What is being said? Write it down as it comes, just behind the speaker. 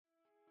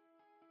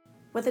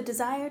With a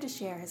desire to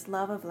share his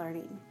love of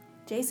learning,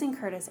 Jason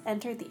Curtis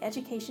entered the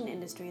education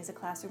industry as a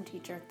classroom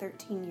teacher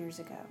 13 years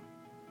ago.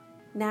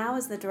 Now,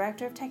 as the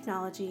Director of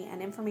Technology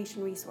and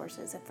Information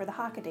Resources for the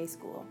Hockaday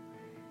School,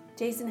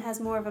 Jason has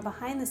more of a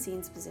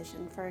behind-the-scenes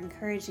position for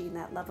encouraging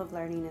that love of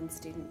learning in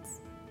students.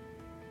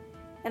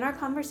 In our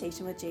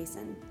conversation with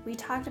Jason, we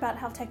talked about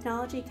how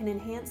technology can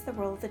enhance the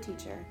role of the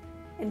teacher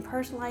in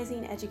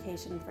personalizing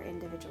education for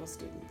individual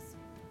students.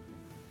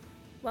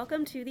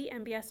 Welcome to the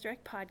MBS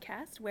Direct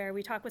podcast, where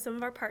we talk with some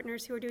of our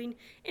partners who are doing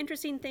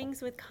interesting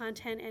things with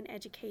content and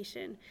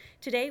education.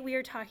 Today, we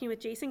are talking with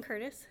Jason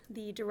Curtis,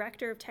 the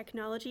Director of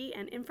Technology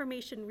and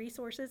Information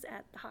Resources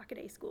at the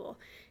Hockaday School.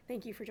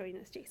 Thank you for joining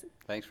us, Jason.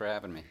 Thanks for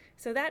having me.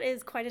 So that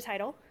is quite a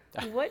title.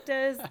 What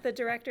does the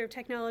Director of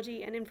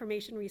Technology and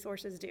Information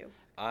Resources do?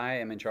 I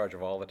am in charge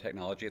of all the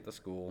technology at the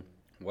school,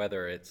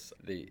 whether it's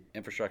the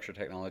infrastructure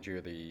technology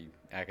or the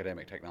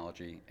academic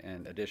technology,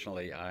 and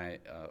additionally I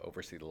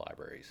oversee the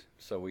libraries.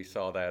 So we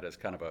saw that as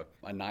kind of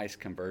a nice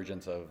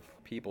convergence of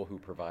people who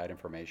provide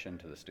information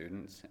to the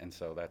students, and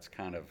so that's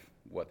kind of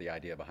what the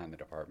idea behind the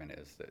department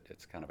is, that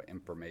it's kind of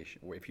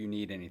information. If you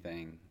need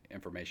anything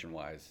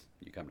information-wise,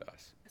 you come to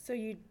us. So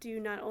you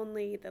do not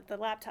only the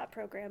laptop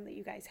program that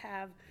you guys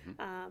have,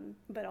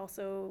 but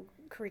also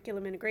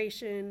curriculum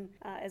integration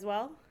as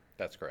well?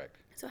 That's correct.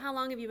 So how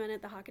long have you been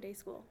at the Hockaday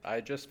School? I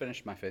just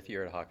finished my 5th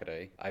year at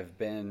Hockaday. I've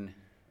been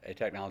a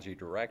technology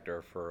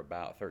director for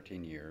about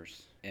 13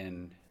 years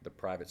in the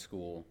private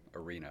school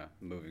arena,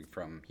 moving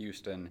from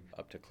Houston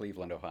up to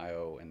Cleveland,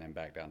 Ohio, and then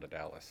back down to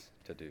Dallas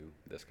to do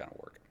this kind of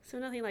work. So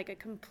nothing like a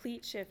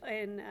complete shift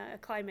in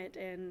climate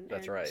and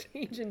right.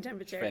 Change in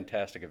temperature.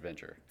 Fantastic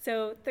adventure.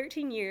 So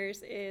 13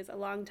 years is a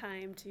long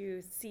time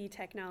to see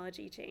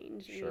technology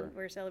change. Sure.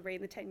 We're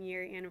celebrating the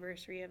 10-year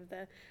anniversary of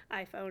the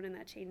iPhone, and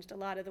that changed a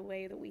lot of the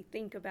way that we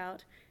think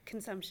about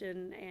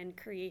consumption and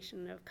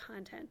creation of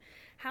content.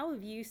 How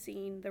have you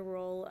seen the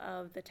role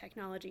of the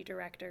technology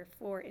director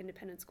for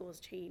independent schools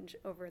change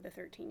over the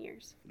 13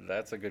 years?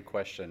 That's a good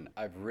question.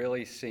 I've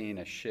really seen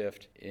a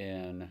shift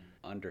in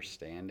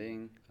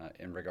understanding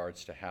in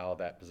regards to how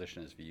that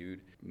position is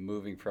viewed,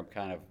 moving from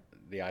kind of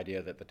the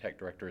idea that the tech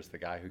director is the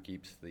guy who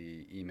keeps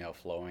the email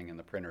flowing and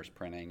the printers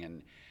printing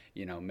and,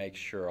 makes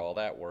sure all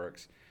that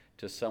works,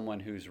 to someone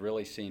who's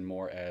really seen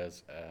more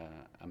as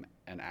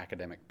an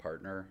academic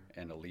partner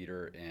and a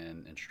leader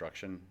in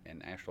instruction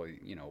and actually,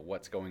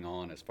 what's going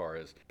on as far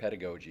as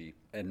pedagogy,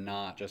 and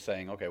not just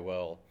saying, okay,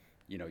 well,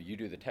 you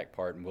do the tech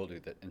part and we'll do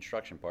the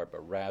instruction part, but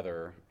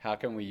rather how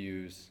can we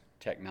use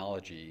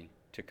technology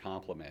to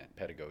complement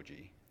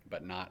pedagogy,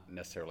 but not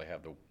necessarily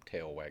have the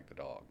tail wag the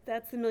dog?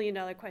 That's the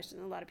million-dollar question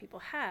a lot of people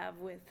have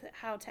with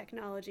how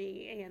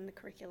technology and the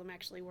curriculum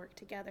actually work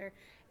together,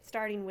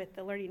 starting with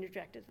the learning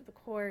objectives of the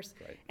course,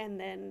 right, and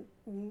then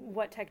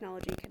what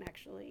technology can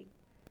actually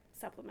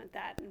supplement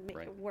that and make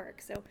it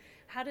work. So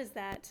how does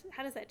that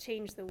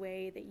change the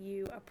way that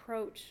you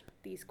approach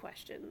these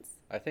questions?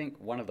 I think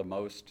one of the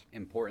most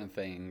important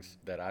things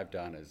that I've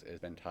done is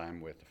spend time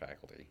with the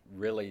faculty.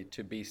 Really,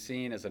 to be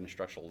seen as an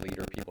instructional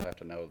leader, people have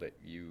to know that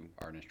you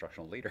are an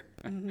instructional leader.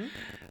 Mm-hmm.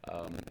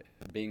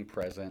 Being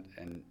present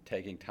and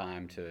taking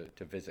time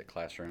to visit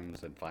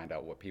classrooms and find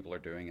out what people are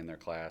doing in their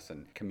class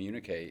and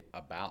communicate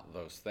about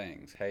those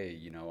things. Hey,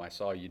 I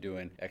saw you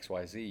doing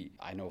XYZ.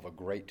 I know of a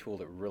great tool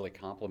that really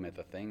complement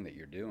the thing that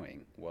you're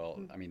doing. Well,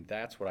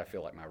 that's what I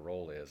feel like my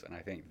role is, and I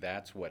think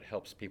that's what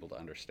helps people to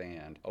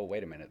understand, oh,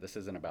 wait a minute, this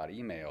isn't about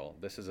email,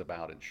 this is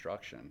about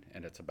instruction,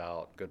 and it's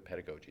about good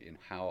pedagogy and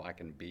how I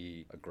can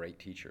be a great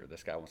teacher.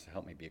 This guy wants to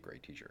help me be a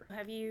great teacher.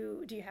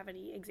 Do you have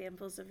any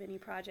examples of any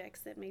projects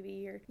that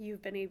maybe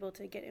you've been able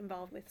to get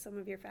involved with some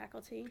of your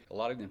faculty? A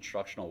lot of the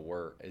instructional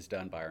work is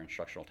done by our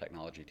instructional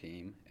technology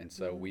team, and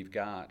so we've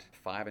got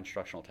 5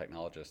 instructional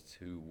technologists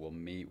who will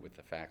meet with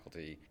the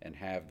faculty and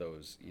have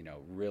those,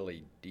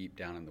 really deep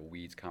down in the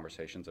weeds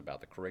conversations about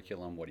the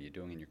curriculum. What are you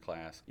doing in your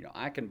class?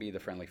 I can be the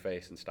friendly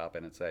face and stop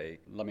in and say,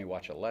 let me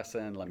watch a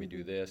lesson, let me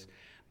do this.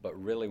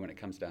 But really, when it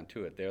comes down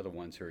to it, they're the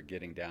ones who are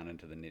getting down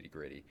into the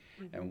nitty-gritty.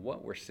 Mm-hmm. And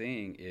what we're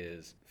seeing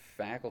is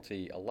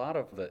faculty, a lot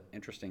of the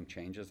interesting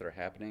changes that are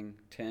happening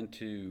tend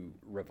to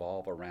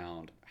revolve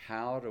around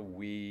how do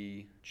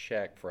we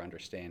check for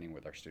understanding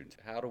with our students?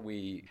 How do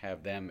we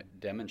have them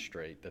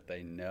demonstrate that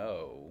they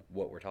know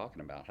what we're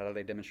talking about? How do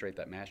they demonstrate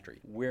that mastery?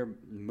 We're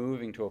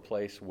moving to a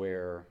place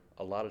where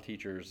a lot of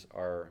teachers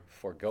are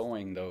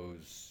foregoing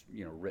those,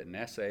 written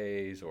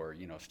essays or,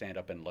 stand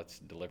up and let's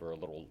deliver a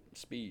little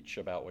speech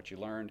about what you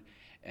learned.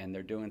 And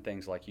they're doing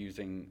things like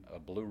using a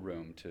Blue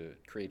Room to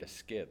create a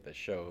skit that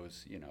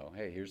shows,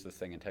 hey, here's this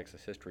thing in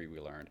Texas history we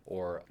learned.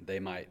 Or they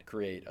might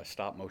create a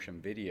stop motion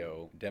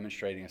video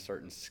demonstrating a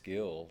certain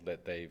skill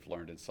that they've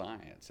learned in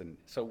science. And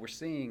so we're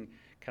seeing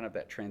kind of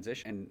that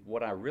transition. And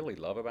what I really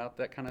love about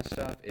that kind of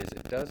stuff is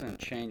it doesn't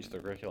change the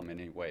curriculum in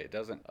any way. It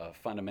doesn't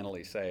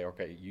fundamentally say,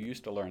 okay, you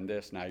used to learn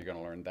this, now you're going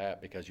to learn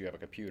that because you have a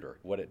computer.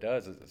 What it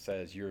does is it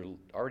says you're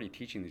already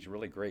teaching these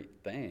really great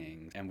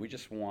things, and we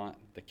just want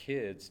the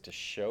kids to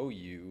show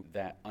you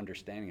that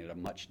understanding at a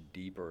much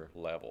deeper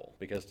level.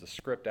 Because to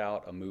script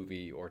out a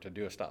movie or to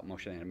do a stop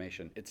motion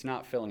animation, it's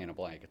not filling in a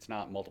blank. It's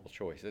not multiple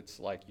choice. It's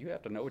like you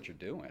have to know what you're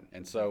doing.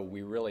 And so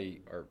we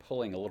really are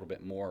pulling a little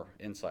bit more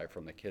insight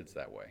from the kids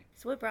that way.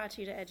 So what brought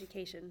you to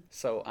education?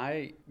 So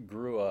I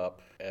grew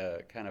up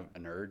kind of a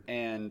nerd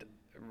and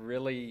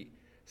really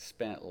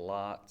spent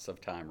lots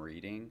of time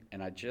reading,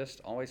 and I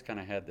just always kind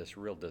of had this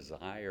real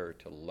desire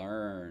to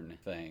learn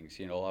things.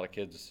 You know, a lot of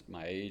kids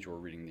my age were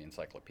reading the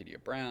Encyclopedia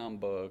Brown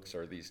books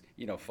or these,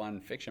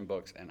 fun fiction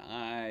books, and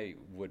I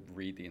would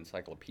read the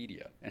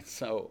encyclopedia. And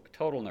so,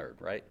 total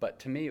nerd, right? But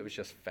to me, it was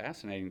just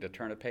fascinating to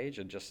turn a page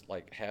and just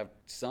like have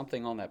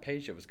something on that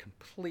page that was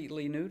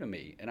completely new to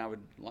me. And I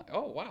would like,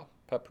 oh, wow,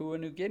 Papua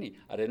New Guinea.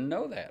 I didn't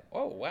know that.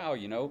 Oh, wow,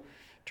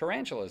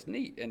 tarantulas,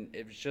 neat. And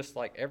it was just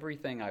like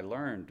everything I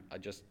learned, I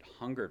just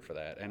hungered for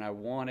that. And I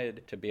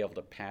wanted to be able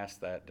to pass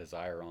that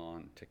desire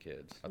on to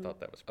kids. I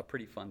thought that was a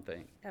pretty fun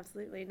thing.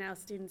 Absolutely. Now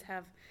students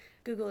have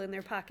Google in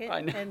their pocket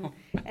I know.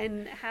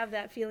 and have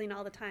that feeling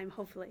all the time,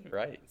 hopefully.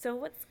 Right. So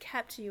what's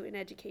kept you in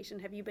education?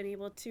 Have you been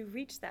able to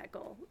reach that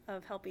goal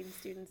of helping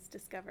students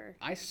discover?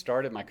 I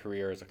started my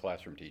career as a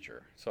classroom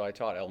teacher. So I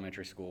taught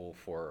elementary school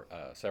for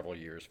several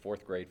years,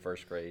 4th grade,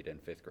 1st grade,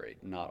 and 5th grade,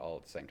 not all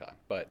at the same time.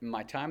 But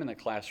my time in the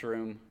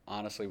classroom,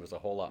 honestly, was a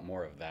whole lot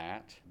more of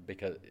that,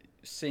 because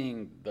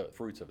seeing the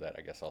fruits of that,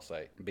 I guess I'll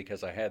say,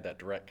 because I had that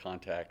direct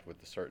contact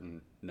with a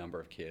certain number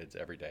of kids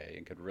every day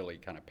and could really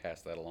kind of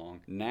pass that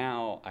along.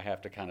 Now I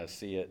have to kind of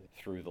see it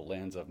through the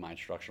lens of my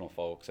instructional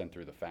folks and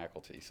through the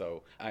faculty.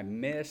 So I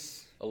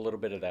miss a little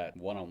bit of that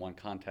one-on-one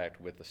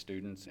contact with the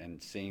students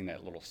and seeing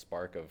that little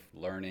spark of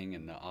learning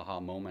and the aha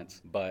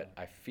moments. But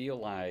I feel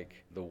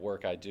like the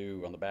work I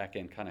do on the back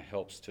end kind of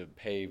helps to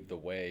pave the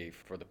way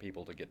for the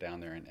people to get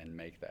down there and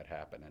make that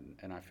happen.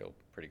 And I feel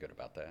pretty good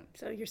about that.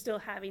 So you're still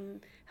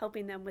helping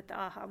them with the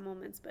aha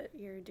moments, but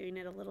you're doing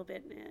it a little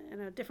bit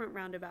in a different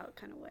roundabout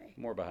kind of way.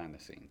 More behind the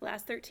scenes.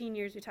 Last 13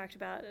 years, we talked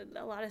about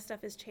a lot of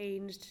stuff has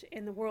changed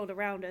in the world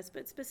around us,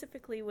 but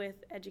specifically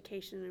with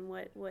education and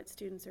what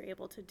students are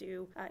able to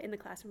do in the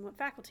classroom, what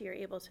faculty are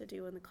able to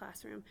do in the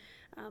classroom.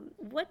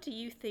 What do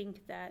you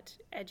think that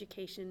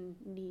education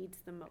needs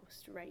the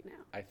most right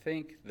now? I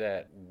think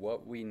that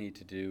what we need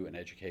to do in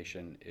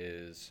education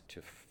is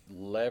to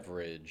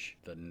leverage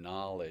the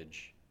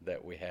knowledge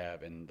that we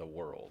have in the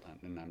world.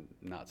 And I'm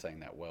not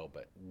saying that well,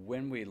 but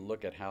when we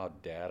look at how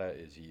data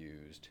is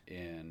used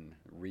in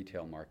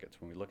retail markets,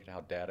 when we look at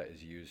how data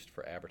is used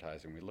for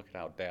advertising, we look at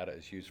how data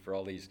is used for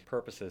all these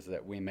purposes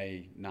that we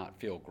may not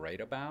feel great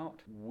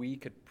about, we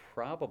could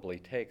probably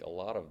take a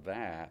lot of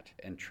that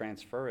and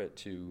transfer it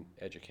to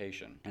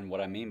education. And what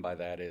I mean by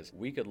that is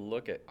we could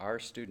look at our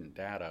student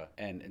data,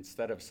 and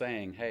instead of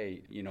saying,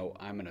 hey,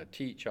 I'm going to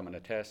teach, I'm going to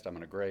test, I'm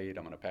going to grade,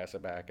 I'm going to pass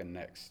it back in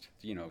next,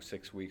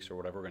 6 weeks or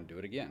whatever, we're going to do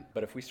it again.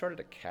 But if we started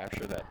to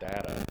capture that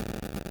data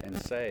and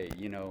say,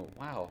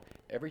 wow,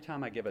 every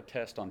time I give a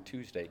test on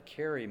Tuesday,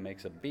 Carrie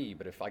makes a B,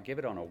 but if I give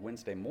it on a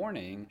Wednesday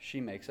morning, she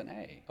makes an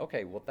A.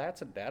 Okay, well,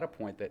 that's a data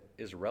point that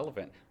is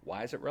relevant.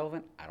 Why is it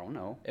relevant? I don't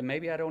know. And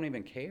maybe I don't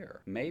even care.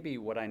 Maybe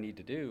what I need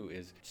to do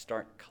is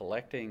start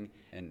collecting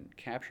and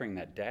capturing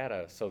that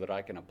data so that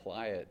I can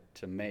apply it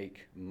to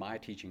make my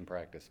teaching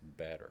practice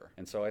better.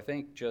 And so I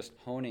think just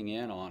honing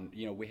in on,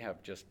 we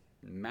have just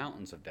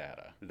mountains of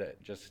data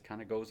that just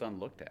kind of goes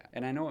unlooked at.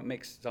 And I know it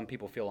makes some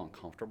people feel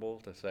uncomfortable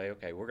to say,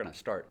 okay, we're going to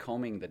start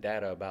combing the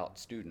data about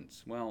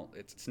students. Well,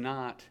 it's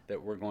not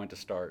that we're going to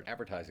start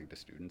advertising to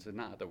students. It's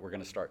not that we're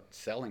going to start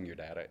selling your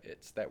data.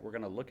 It's that we're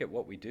going to look at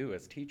what we do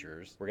as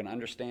teachers. We're going to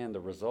understand the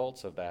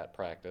results of that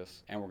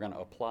practice, and we're going to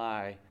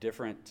apply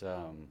different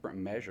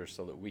measures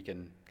so that we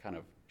can kind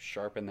of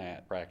sharpen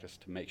that practice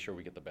to make sure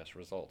we get the best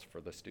results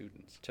for the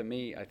students. To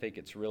me, I think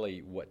it's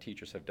really what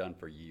teachers have done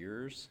for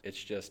years.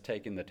 It's just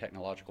taking the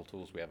technological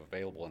tools we have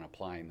available and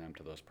applying them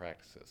to those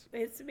practices.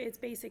 It's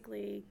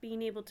basically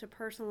being able to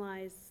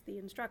personalize the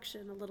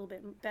instruction a little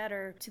bit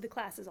better to the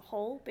class as a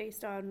whole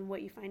based on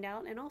what you find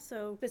out, and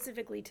also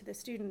specifically to the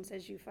students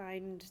as you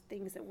find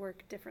things that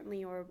work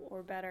differently or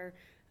better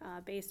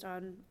based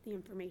on the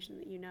information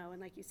that you know. And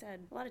like you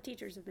said, a lot of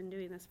teachers have been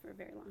doing this for a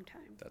very long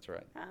time. That's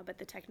right. But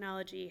the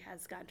technology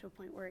has gotten to a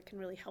point where it can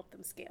really help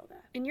them scale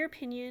that. In your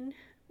opinion,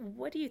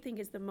 what do you think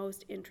is the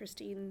most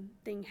interesting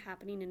thing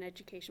happening in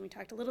education? We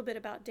talked a little bit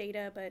about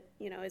data, but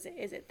is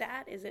it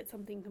that? Is it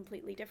something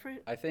completely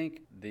different? I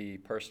think the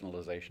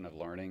personalization of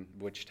learning,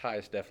 which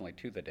ties definitely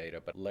to the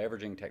data, but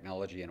leveraging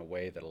technology in a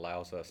way that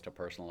allows us to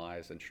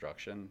personalize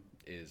instruction,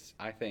 is,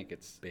 I think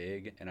it's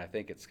big, and I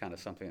think it's kind of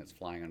something that's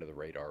flying under the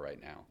radar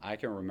right now. I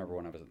can remember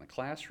when I was in the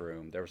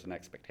classroom, there was an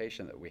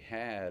expectation that we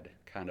had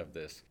kind of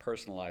this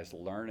personalized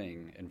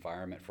learning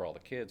environment for all the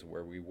kids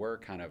where we were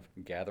kind of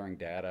gathering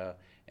data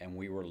and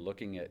we were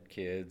looking at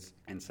kids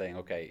and saying,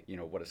 okay,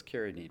 what does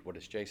Carrie need? What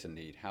does Jason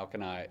need? How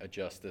can I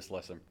adjust this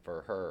lesson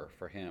for her,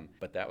 for him?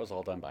 But that was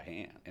all done by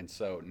hand. And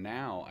so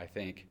now I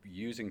think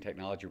using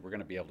technology, we're going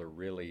to be able to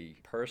really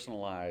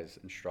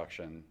personalize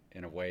instruction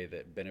in a way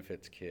that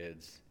benefits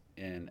kids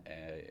in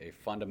a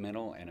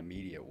fundamental and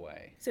immediate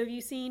way. So have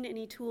you seen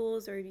any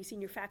tools, or have you seen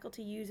your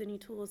faculty use any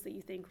tools that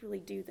you think really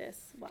do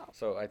this well?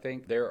 So I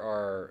think there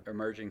are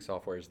emerging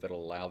softwares that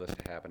allow this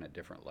to happen at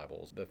different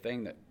levels. The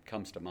thing that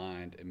comes to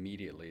mind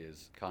immediately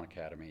is Khan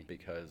Academy,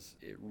 because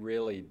it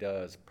really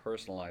does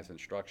personalize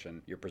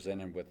instruction. You're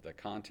presented with the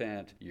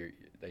content,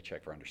 they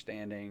check for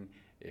understanding.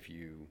 If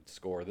you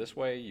score this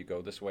way, you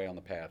go this way on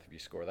the path. If you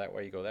score that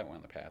way, you go that way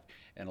on the path.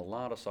 And a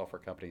lot of software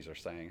companies are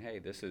saying, hey,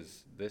 this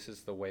is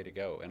the way to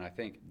go. And I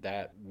think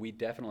that we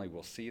definitely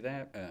will see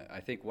that. I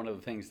think one of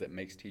the things that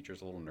makes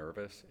teachers a little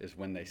nervous is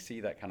when they see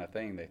that kind of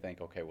thing, they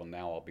think, okay, well,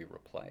 now I'll be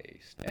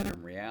replaced. And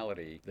in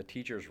reality, the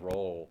teacher's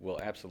role will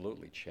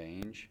absolutely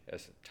change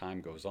as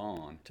time goes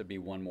on to be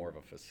one more of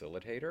a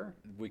facilitator.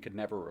 We could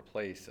never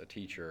replace a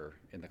teacher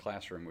in the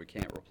classroom. We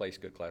can't replace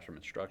good classroom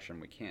instruction.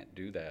 We can't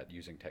do that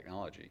using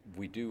technology.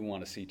 We do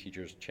want to see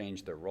teachers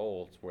change their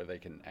roles where they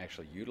can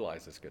actually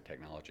utilize this good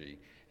technology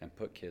and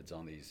put kids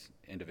on these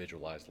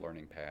individualized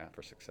learning path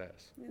for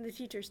success. And the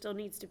teacher still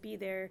needs to be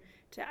there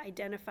to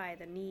identify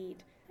the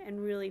need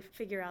and really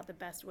figure out the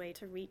best way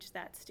to reach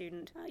that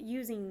student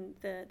using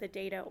the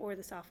data or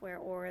the software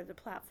or the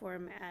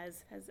platform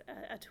as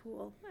a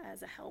tool,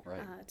 as a help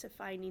to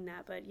finding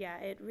that. But yeah,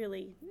 it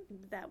really,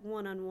 that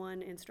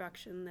one-on-one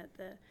instruction that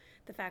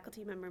the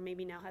faculty member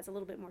maybe now has a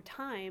little bit more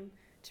time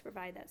to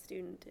provide that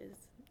student is,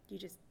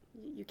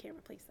 you can't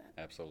replace that.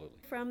 Absolutely.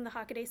 From the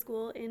Hockaday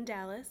School in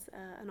Dallas,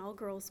 an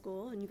all-girls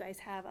school, and you guys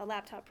have a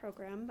laptop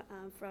program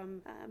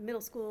from middle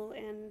school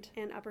and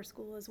upper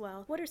school as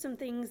well. What are some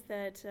things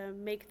that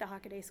make the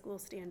Hockaday School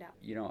stand out?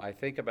 I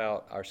think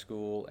about our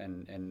school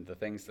and the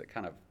things that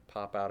kind of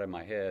pop out in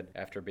my head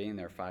after being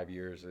there 5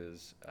 years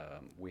is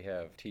we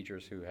have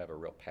teachers who have a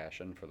real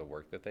passion for the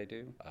work that they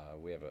do.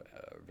 We have a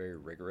very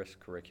rigorous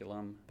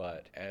curriculum,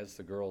 but as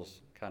the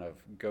girls kind of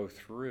go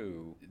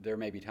through, there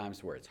may be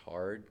times where it's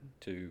hard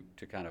to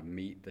kind of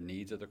meet the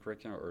needs of the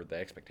curriculum or the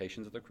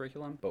expectations of the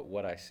curriculum. But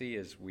what I see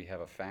is we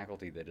have a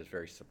faculty that is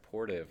very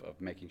supportive of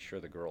making sure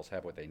the girls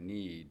have what they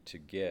need to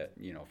get,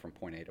 from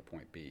point A to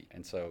point B.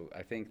 And so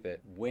I think that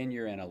when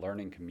you're in a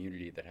learning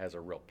community that has a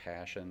real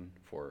passion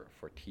for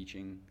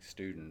teaching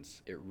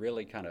students, it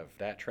really kind of,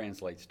 that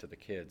translates to the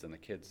kids, and the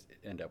kids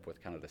end up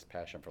with kind of this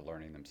passion for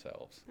learning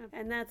themselves.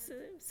 And that's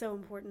so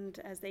important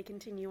as they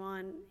continue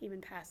on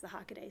even past the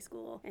Hockaday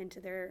School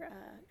into their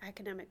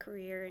academic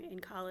career in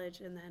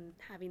college, and then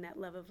having that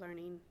love of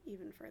learning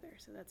even further.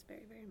 So that's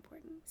very, very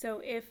important.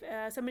 So if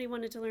somebody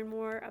wanted to learn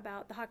more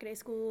about the Hockaday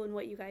School and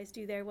what you guys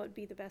do there, what would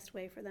be the best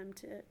way for them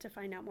to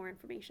find out more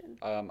information?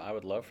 I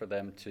would love for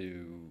them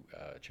to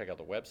check out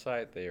the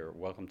website. They are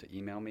welcome to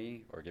email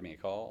me or give me a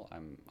call.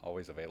 I'm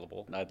always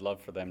available. And I'd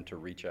love for them to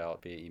reach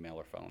out via email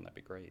or phone. That'd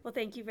be great. Well,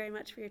 thank you very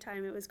much for your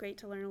time. It was great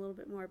to learn a little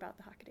bit more about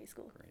the Hockaday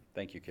School. Great.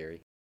 Thank you,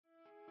 Carrie.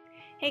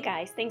 Hey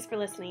guys, thanks for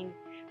listening.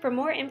 For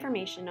more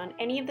information on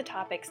any of the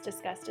topics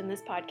discussed in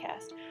this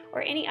podcast,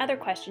 or any other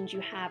questions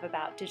you have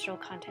about digital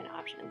content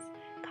options,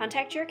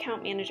 contact your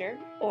account manager,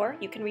 or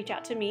you can reach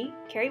out to me,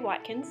 Carrie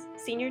Watkins,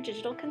 Senior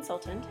Digital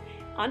Consultant,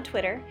 on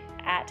Twitter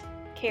at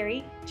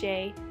Carrie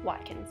J.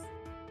 Watkins.